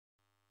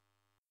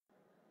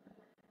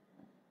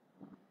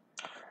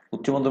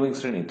উচ্চ মাধ্যমিক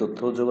শ্রেণী তথ্য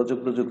ও যোগাযোগ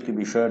প্রযুক্তি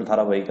বিষয়ের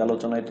ধারাবাহিক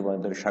আলোচনায়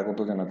তোমাদের স্বাগত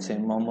জানাচ্ছি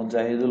আমি মোহাম্মদ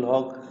জাহিদুল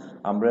হক।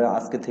 আমরা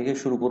আজকে থেকে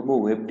শুরু করব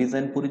ওয়েব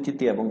ডিজাইন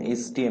পরিচিতি এবং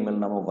এইচটিএমএল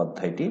নামক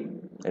অধ্যায়টি।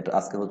 এটা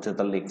আজকে হচ্ছে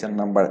তার লেকচার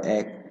নাম্বার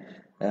 1।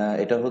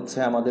 এটা হচ্ছে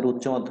আমাদের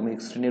উচ্চ মাধ্যমিক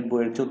শ্রেণীর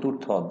বইয়ের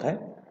চতুর্থ অধ্যায়।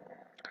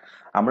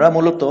 আমরা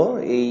মূলত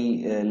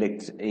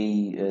এই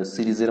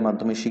সিরিজের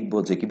মাধ্যমে শিখব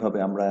যে কিভাবে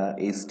আমরা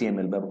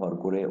এইচটিএমএল ব্যবহার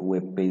করে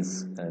ওয়েব পেজ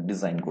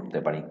ডিজাইন করতে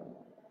পারি।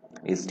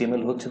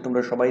 HTML হচ্ছে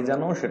তোমরা সবাই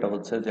জানো, সেটা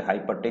হচ্ছে যে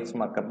হাইপার টেক্সট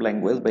মার্কআপ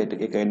ল্যাঙ্গুয়েজ বা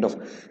এটাকে কাইন্ড অফ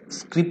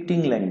স্ক্রিপ্টিং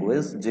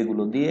ল্যাঙ্গুয়েজ,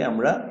 যেগুলো দিয়ে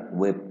আমরা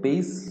ওয়েব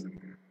পেজ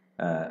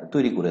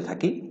তৈরি করে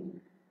থাকি।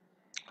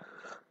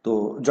 তো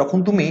যখন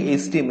তুমি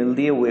HTML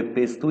দিয়ে ওয়েব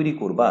পেজ তৈরি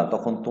করবা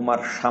তখন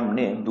তোমার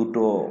সামনে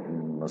দুটো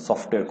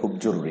সফটওয়্যার খুব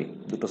জরুরি,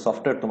 দুটো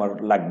সফটওয়্যার তোমার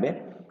লাগবে।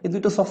 এই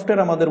দুটো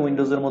সফটওয়্যার আমাদের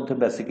উইন্ডোজের মধ্যে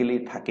বেসিক্যালি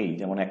থাকেই।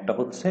 যেমন একটা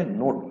হচ্ছে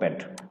নোটপ্যাড।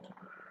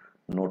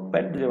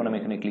 নোটপ্যাড, যেমন আমি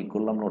এখানে ক্লিক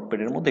করলাম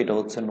নোটপ্যাডের মধ্যে, এটা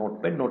হচ্ছে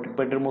নোটপ্যাড।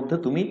 নোটপ্যাডের মধ্যে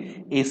তুমি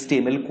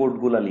HTML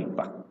কোডগুলা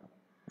লিখবা।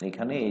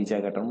 এখানে এই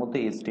জায়গাটার মধ্যে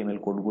HTML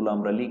কোডগুলো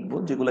আমরা লিখবো,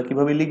 যেগুলো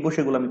কিভাবে লিখবো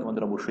সেগুলো আমি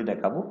তোমাদের অবশ্যই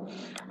দেখাবো।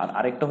 আর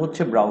আরেকটা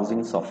হচ্ছে ব্রাউজিং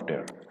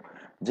সফটওয়্যার,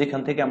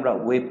 যেখান থেকে আমরা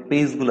ওয়েব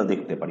পেজগুলো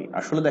দেখতে পারি।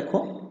 আসলে দেখো,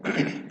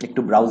 একটু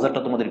ব্রাউজারটা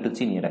তোমাদের একটু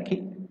চিনিয়ে রাখি।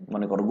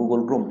 মনে করো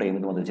গুগল ক্রোমটাই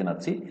আমি তোমাদের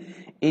জানাচ্ছি।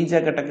 এই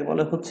জায়গাটাকে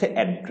বলে হচ্ছে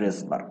অ্যাড্রেস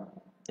বার।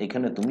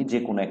 এখানে তুমি যে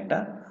কোনো একটা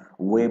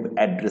ওয়েব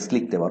অ্যাড্রেস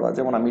লিখতে পারো।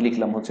 যেমন আমি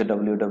লিখলাম হচ্ছে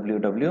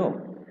www.bdya.org,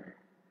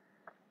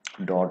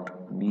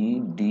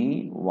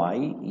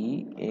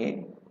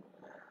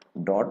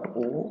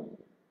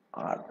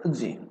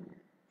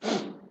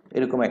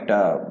 এরকম একটা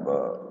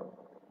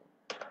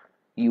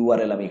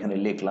ইউআরএল আমি এখানে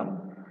লিখলাম।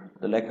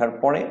 তো লেখার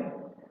পরে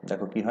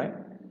দেখো কি হয়।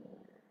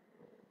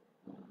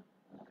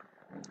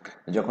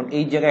 যখন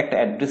এই জায়গায় একটা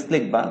অ্যাড্রেস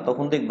লিখবা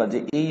তখন দেখবা যে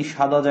এই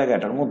সাদা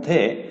জায়গাটার মধ্যে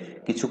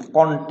কিছু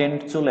কন্টেন্ট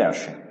চলে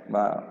আসে।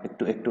 বা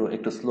একটু একটু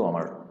একটু স্লো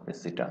আমার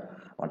পিসিটা,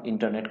 আমার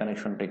ইন্টারনেট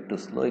কানেকশনটা একটু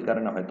স্লো, এই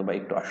কারণে হয়তো বা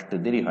একটু আসতে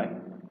দেরি হয়।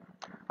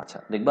 আচ্ছা,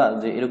 দেখবা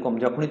যে এরকম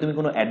যখনই তুমি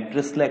কোনো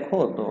অ্যাড্রেস লেখো,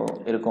 তো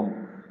এরকম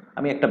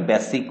আমি একটা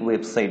বেসিক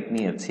ওয়েবসাইট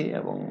নিয়েছি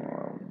এবং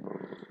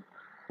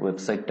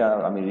ওয়েবসাইটটা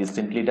আমি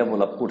রিসেন্টলি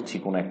ডেভেলপ করছি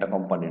কোনো একটা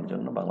কোম্পানির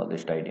জন্য, বাংলাদেশ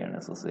টাইডিয়ান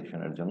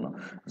অ্যাসোসিয়েশনের জন্য।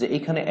 যে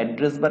এখানে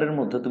অ্যাড্রেস বারের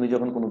মধ্যে তুমি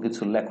যখন কোনো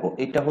কিছু লেখো,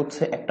 এটা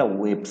হচ্ছে একটা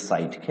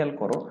ওয়েবসাইট। খেয়াল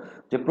করো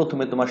যে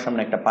প্রথমে তোমার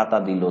সামনে একটা পাতা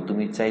দিল,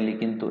 তুমি চাইলে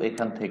কিন্তু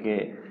এখান থেকে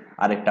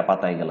আরেকটা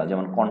পাতায় গেলা।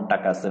 যেমন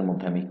কন্টাক্টাসের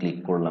মধ্যে আমি ক্লিক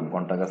করলাম,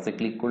 কন্টাক্টাসে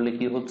ক্লিক করলে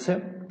কি হচ্ছে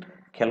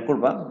খেয়াল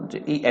করবা যে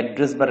এই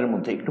অ্যাড্রেস বারের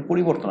মধ্যে একটু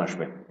পরিবর্তন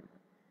আসবে।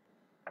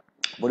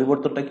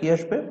 পরিবর্তনটা কি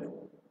আসবে?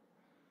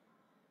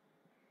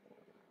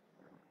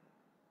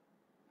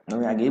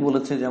 আমি আগেই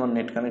বলেছি যে আমার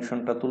নেট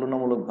কানেকশনটা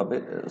তুলনামূলকভাবে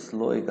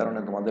স্লো, এই কারণে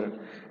তোমাদের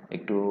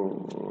একটু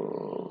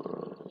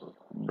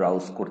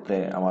ব্রাউজ করতে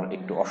আমার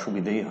একটু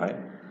অসুবিধেই হয়।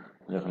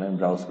 যখন আমি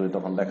ব্রাউজ করি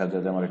তখন দেখা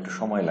যায় যে আমার একটু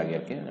সময় লাগে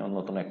আর কি। যেমন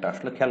নতুন একটা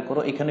আসলে খেয়াল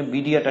করো, এখানে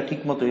বিডিয়াটা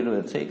ঠিক মতোই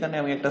রয়েছে। এখানে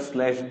আমি একটা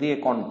স্ল্যাশ দিয়ে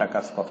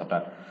কন্টাকাস কথাটা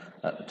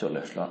চলে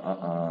আসলো।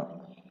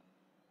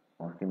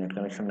 আমার কি নেট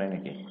কানেকশন নাই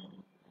নাকি?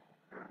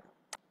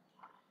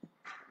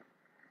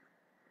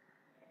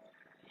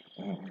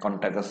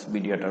 কন্টাকাস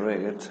বিডিয়াটা রয়ে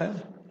গেছে।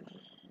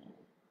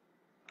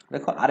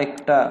 দেখো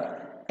আরেকটা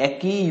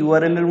একই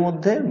ইউআরএল এর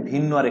মধ্যে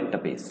ভিন্ন আরেকটা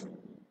পেজ।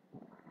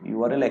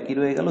 ইউআরএল একই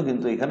রয়ে গেল,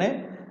 কিন্তু এখানে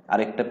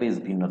আরেকটা পেজ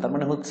ভিন্ন। তার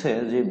মানে হচ্ছে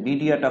যে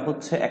বিডিয়াটা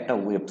হচ্ছে একটা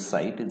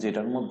ওয়েবসাইট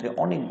যেটার মধ্যে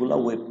অনেকগুলা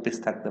ওয়েব পেজ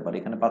থাকতে পারে।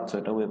 এখানে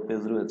 5-6টা ওয়েব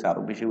পেজ রয়েছে,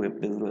 আরো বেশি ওয়েব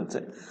পেজ রয়েছে,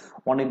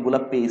 অনেকগুলা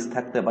পেজ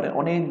থাকতে পারে।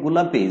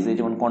 অনেকগুলা পেজ, এই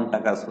যেমন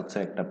কন্টাকাস হচ্ছে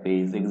একটা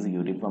পেজ,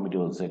 এক্সিকিউটিভ কমিটি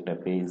হচ্ছে একটা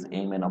পেজ,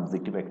 এইম এন্ড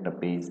অবজেক্টিভ একটা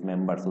পেজ,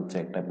 মেম্বার্স হচ্ছে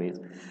একটা পেজ,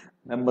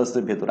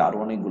 মেম্বার্সের ভেতরে আরো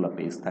অনেকগুলা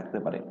পেজ থাকতে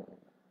পারে।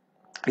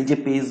 এই যে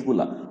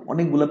পেজগুলা,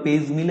 অনেকগুলা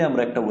পেজ মিলে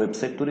আমরা একটা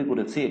ওয়েবসাইট তৈরি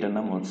করেছি, এটার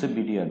নাম হচ্ছে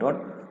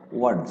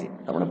বিডিয়া.org।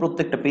 তার মানে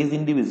প্রত্যেকটা পেজ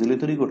ইন্ডিভিজুয়ালি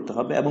তৈরি করতে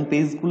হবে, এবং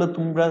পেজগুলো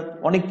তোমরা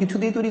অনেক কিছু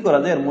দিয়ে তৈরি করা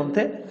যায়। এর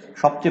মধ্যে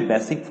সবচেয়ে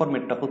বেসিক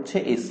ফরম্যাটটা হচ্ছে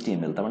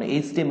এইচটিএমএল। তার মানে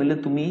এইচটিএমএল এ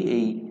তুমি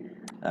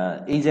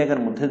এই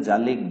জায়গার মধ্যে যা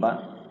লিখবা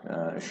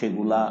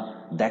সেগুলা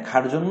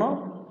দেখার জন্য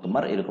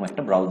তোমার এরকম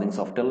একটা ব্রাউজিং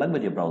সফটওয়্যার লাগবে,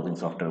 যে ব্রাউজিং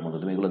সফটওয়্যারের মধ্যে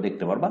তুমি এগুলো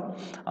দেখতে পারবা।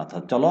 আচ্ছা,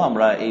 চলো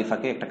আমরা এই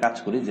ফাঁকে একটা কাজ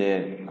করি, যে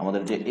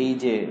আমাদের যে এই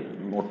যে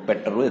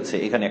নোটপ্যাডটা রয়েছে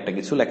এখানে একটা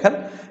কিছু লেখার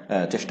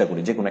চেষ্টা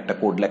করি, যে কোনো একটা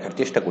কোড লেখার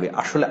চেষ্টা করি।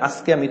 আসলে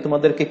আজকে আমি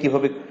তোমাদেরকে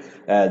কিভাবে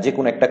যে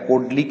কোনো একটা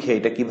কোড লিখে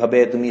এটা কিভাবে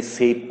তুমি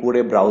সেভ করে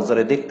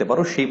ব্রাউজারে দেখতে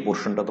পারো সেই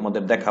পোর্শনটা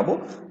তোমাদের দেখাবো।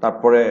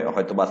 তারপরে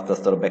হয়তো আস্তে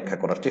আস্তে ব্যাখ্যা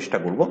করার চেষ্টা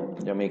করবো।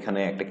 যে আমি এখানে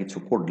একটা কিছু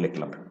কোড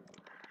লিখলাম,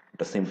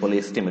 এটা সিম্পল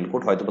এইচটিএমএল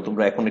কোড। হয়তো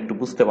তোমরা এখন একটু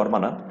বুঝতে পারবা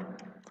না,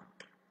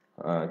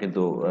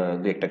 কিন্তু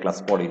দু একটা ক্লাস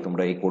পরেই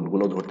তোমরা এই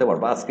কোডগুলো ধরতে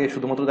পারবা। আজকে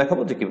শুধুমাত্র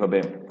দেখাবো যে কিভাবে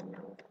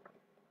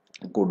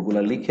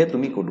কোডগুলা লিখে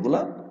তুমি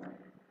কোডগুলা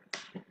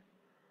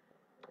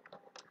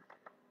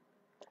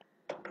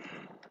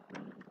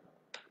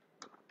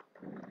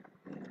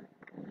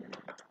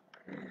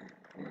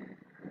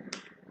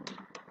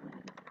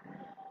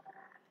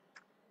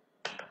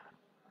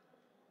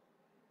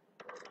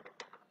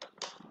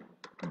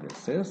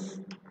this is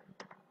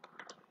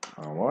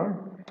our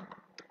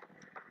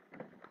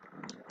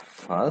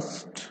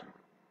first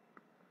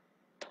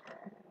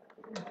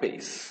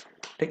page.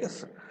 ঠিক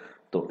আছে,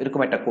 তো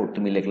এরকম একটা কোড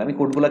তুমি লিখলাম। আমি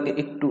কোডগুলোকে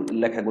একটু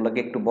লেখাগুলোকে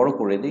একটু বড়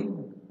করে দিই,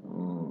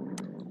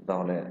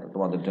 তাহলে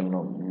তোমাদের জন্য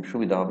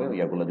সুবিধা হবে।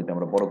 ইয়াগুলো যদি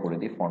আমরা বড় করে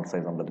দিই, ফন্ট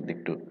সাইজ আমরা যদি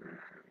একটু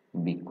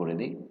বিগ করে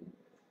দিই,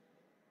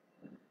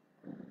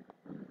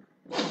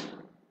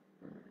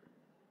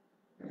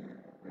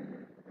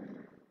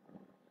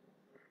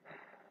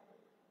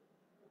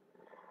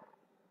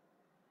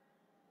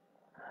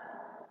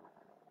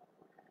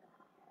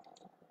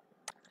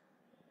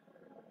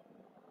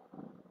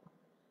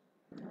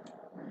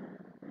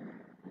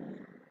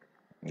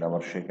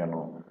 আবার সে কেন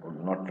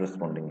নট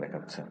রেসপন্ডিং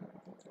দেখাচ্ছে।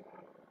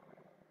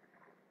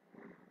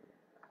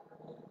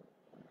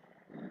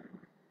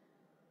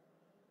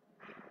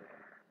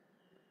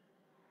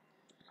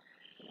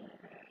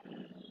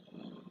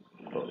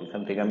 তো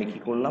এখান থেকে আমি কি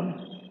করলাম,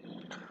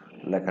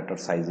 লেখাটার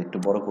সাইজ একটু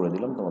বড় করে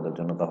দিলাম তোমাদের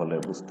জন্য, তাহলে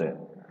বুঝতে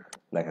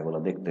লেখাগুলো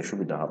দেখতে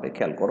সুবিধা হবে।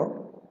 খেয়াল করো,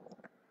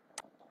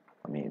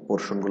 আমি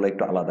পোর্শনগুলো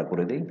একটু আলাদা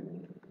করে দিই।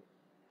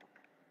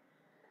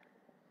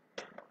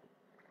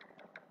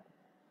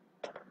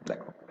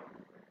 দেখো,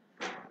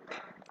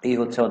 এই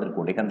হচ্ছে আমাদের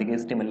কোড। এখান থেকে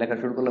HTML লেখা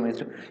শুরু করলাম।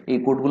 এই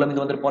কোডগুলো আমি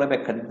তোমাদের পরে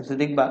ব্যাখ্যা দিতেছি।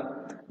 দেখবা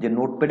যে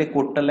নোটপ্যাডে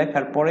কোডটা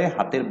লেখার পরে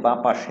হাতের বাঁ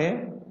পাশে,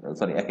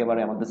 সরি একেবারে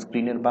আমাদের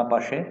স্ক্রিনের বাঁ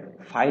পাশে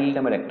ফাইল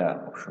নামের একটা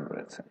অপশন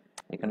রয়েছে।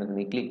 এখানে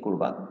তুমি ক্লিক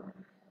করবা,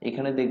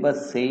 এখানে দেখবা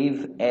সেভ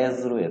অ্যাজ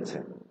রয়েছে।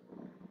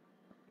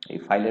 এই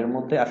ফাইলের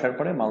মধ্যে আসার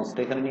পরে মাউসটা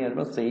এখানে নিয়ে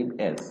আসবা, সেভ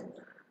অ্যাজ।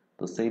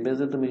 তো সেভ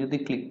এজে তুমি যদি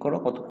ক্লিক করো,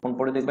 কতক্ষণ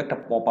পরে দেখবে একটা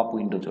পপ আপ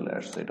উইন্ডো চলে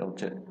আসছে। এটা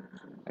হচ্ছে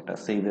একটা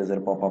সেভ এজ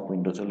এর পপ আপ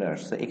উইন্ডো চলে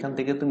আসছে। এখান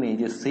থেকে তুমি এই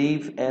যে সেভ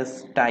অ্যাজ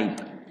টাইপ,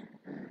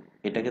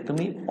 এটাকে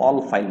তুমি অল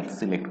ফাইল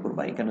সিলেক্ট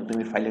করবা। এখানে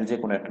তুমি ফাইলের যে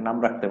কোনো একটা নাম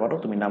রাখতে পারো।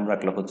 তুমি নাম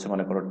রাখলে হচ্ছে,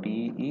 মনে করো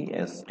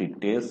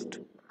টেস্ট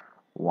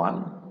 1,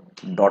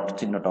 ডট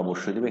চিহ্নটা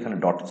অবশ্যই দিবে, এখানে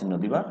ডট চিহ্ন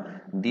দিবা,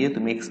 দিয়ে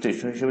তুমি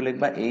এক্সটেনশন হিসেবে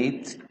লিখবা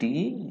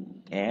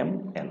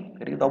HTML।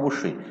 এটা কিন্তু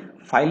অবশ্যই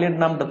ফাইলের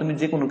নামটা তুমি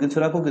যে কোনো কিছু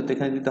রাখো, কিন্তু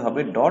এখানে দিতে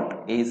হবে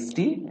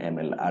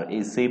 .html। আর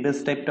এই সেভ এজ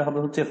টাইপটা হবে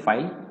হচ্ছে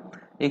ফাইল।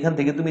 এখান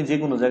থেকে তুমি যে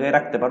কোনো জায়গায়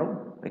রাখতে পারো।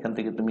 এখান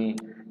থেকে তুমি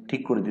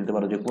ঠিক করে দিতে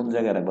পারো যে কোন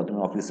জায়গায় রাখবা, তুমি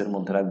অফিসের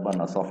মধ্যে রাখবা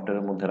না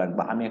সফটওয়্যারের মধ্যে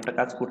রাখবা। আমি একটা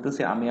কাজ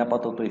করতেছি, আমি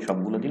আপাতত এই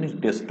সবগুলো জিনিস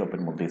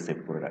ডেস্কটপের মধ্যেই সেভ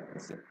করে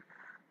রাখতেছি।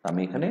 আমি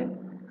এখানে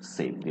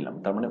সেভ দিলাম,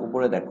 তার মানে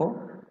উপরে দেখো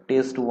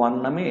test1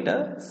 নামে এটা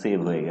সেভ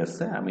হয়ে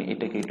গেছে। আমি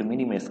এটাকে একটু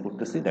মিনিমাইজ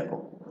করতেছি। দেখো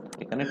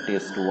এখানে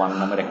test1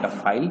 নামের একটা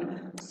ফাইল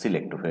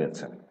সিলেক্ট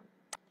হয়েছে।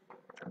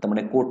 তার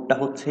মানে কোডটা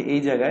হচ্ছে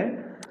এই জায়গায়,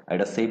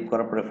 এটা সেভ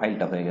করার পরে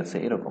ফাইলটা হয়ে গেছে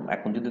এরকম।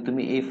 এখন যদি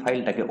তুমি এই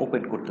ফাইলটাকে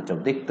ওপেন করতে চাও,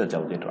 দেখতে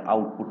চাও যে এটার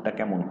আউটপুটটা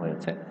কেমন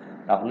হয়েছে,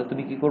 তাহলে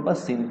তুমি কি করবা,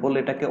 সিম্পল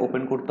এটাকে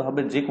ওপেন করতে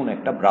হবে যে কোনো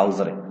একটা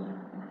ব্রাউজারে।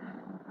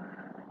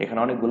 এখানে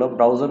অনেকগুলো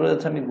ব্রাউজার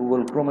রয়েছে, আমি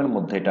গুগল ক্রোমের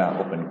মধ্যে এটা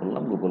ওপেন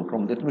করলাম। গুগল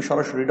ক্রোম দিয়ে তুমি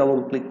সরাসরি ডাবল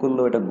ক্লিক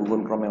করলেও এটা গুগল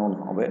ক্রোমে অন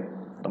হবে।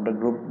 আমরা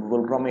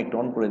গুগল ক্রোমে একটু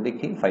অন করে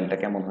দেখি ফাইলটা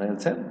কেমন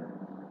হয়েছে।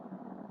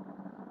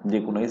 যে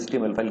কোনো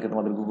HTML ফাইলকে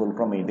তোমাদের গুগল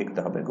ক্রোমেই দেখতে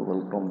হবে। গুগল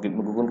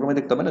ক্রোমে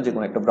দেখতে হবে না, যে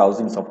কোনো একটা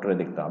ব্রাউজিং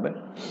সফটওয়্যারে দেখতে হবে।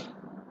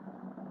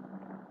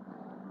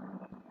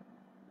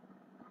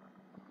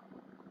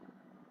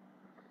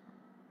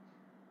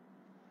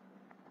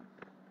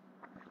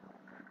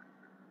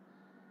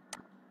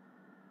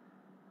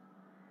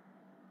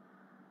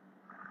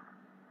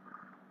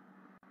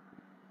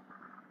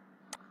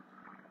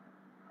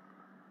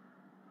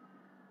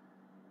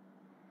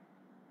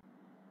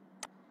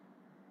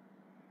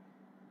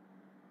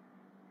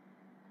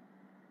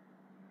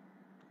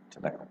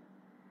 দেখো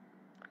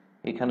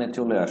এখানে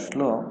চলে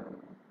আসলো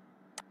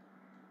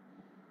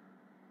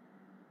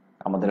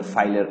আমাদের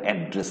ফাইলের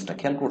অ্যাড্রেসটা।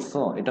 খেয়াল করছো,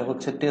 এটা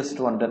হচ্ছে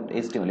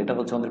test1.html, এটা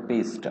হচ্ছে আমাদের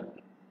পেজটা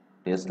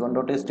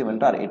test1.html,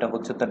 আর এটা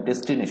হচ্ছে তার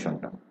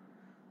ডেস্টিনেশনটা,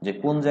 যে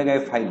কোন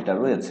জায়গায় ফাইলটা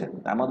রয়েছে।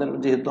 আমাদের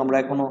যেহেতু আমরা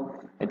এখনো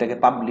এটাকে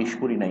পাবলিশ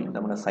করি নাই,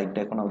 তার মানে সাইটটা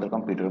এখন আমাদের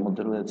কম্পিউটারের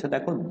মধ্যে রয়েছে।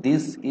 দেখো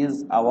this is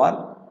our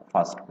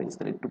first page.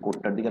 একটু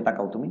কোডটার দিকে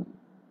তাকাও তুমি।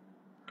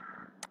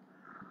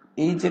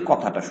 এই যে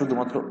কথাটা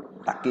শুধুমাত্র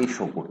তাকেই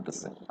শো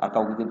করতেছে, আর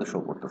কাউকে কিন্তু শো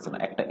করতেছে না।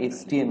 একটা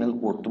HTML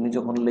কোড তুমি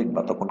যখন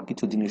লিখবা, তখন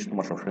কিছু জিনিস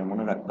তোমার সবসময়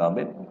মনে রাখতে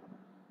হবে।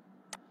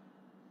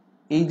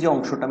 এই যে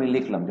অংশটা আমি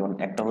লিখলাম, যেমন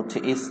একটা হচ্ছে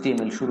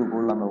HTML শুরু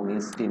করলাম এবং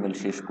HTML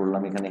শেষ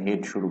করলাম, এখানে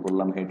হেড শুরু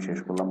করলাম, হেড শেষ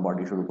করলাম,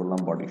 বডি শুরু করলাম,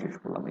 বডি শেষ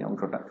করলাম, এই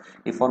অংশটা,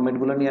 এই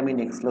ফরম্যাটগুলো নিয়ে আমি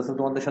নেক্সট ক্লাসে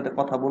তোমাদের সাথে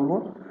কথা বলবো।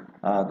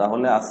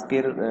 তাহলে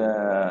আজকের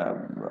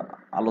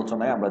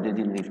আলোচনায় আমরা যে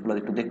জিনিসগুলো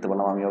একটু দেখতে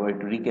পেলাম, আমি আবার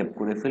একটু রিক্যাপ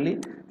করে ফেলি।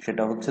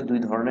 সেটা হচ্ছে দুই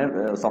ধরনের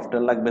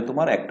সফটওয়্যার লাগবে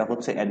তোমার। একটা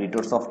হচ্ছে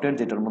এডিটর সফটওয়্যার,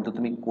 যেটার মধ্যে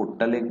তুমি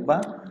কোডটা লিখবা,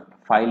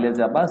 ফাইলে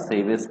যাবা,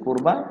 সেভ এজ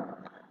করবা।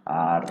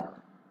 আর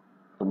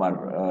তোমার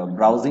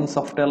ব্রাউজিং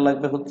সফটওয়্যার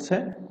লাগবে হচ্ছে,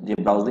 যে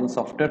ব্রাউজিং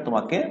সফটওয়্যার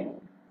তোমাকে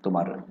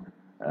তোমার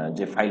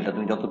যে ফাইলটা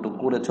তুমি যতটুকু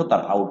করেছো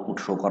তার আউটপুট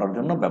শো করার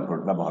জন্য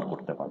ব্যবহার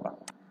করতে পারবা।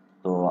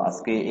 তো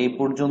আজকে এই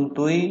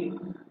পর্যন্তই।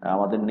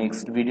 আমাদের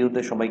নেক্সট ভিডিওতে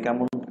সবাইকে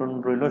আমন্ত্রণ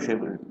রইল।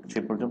 সে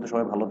পর্যন্ত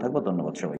সবাই ভালো থাকবো। ধন্যবাদ সবাই।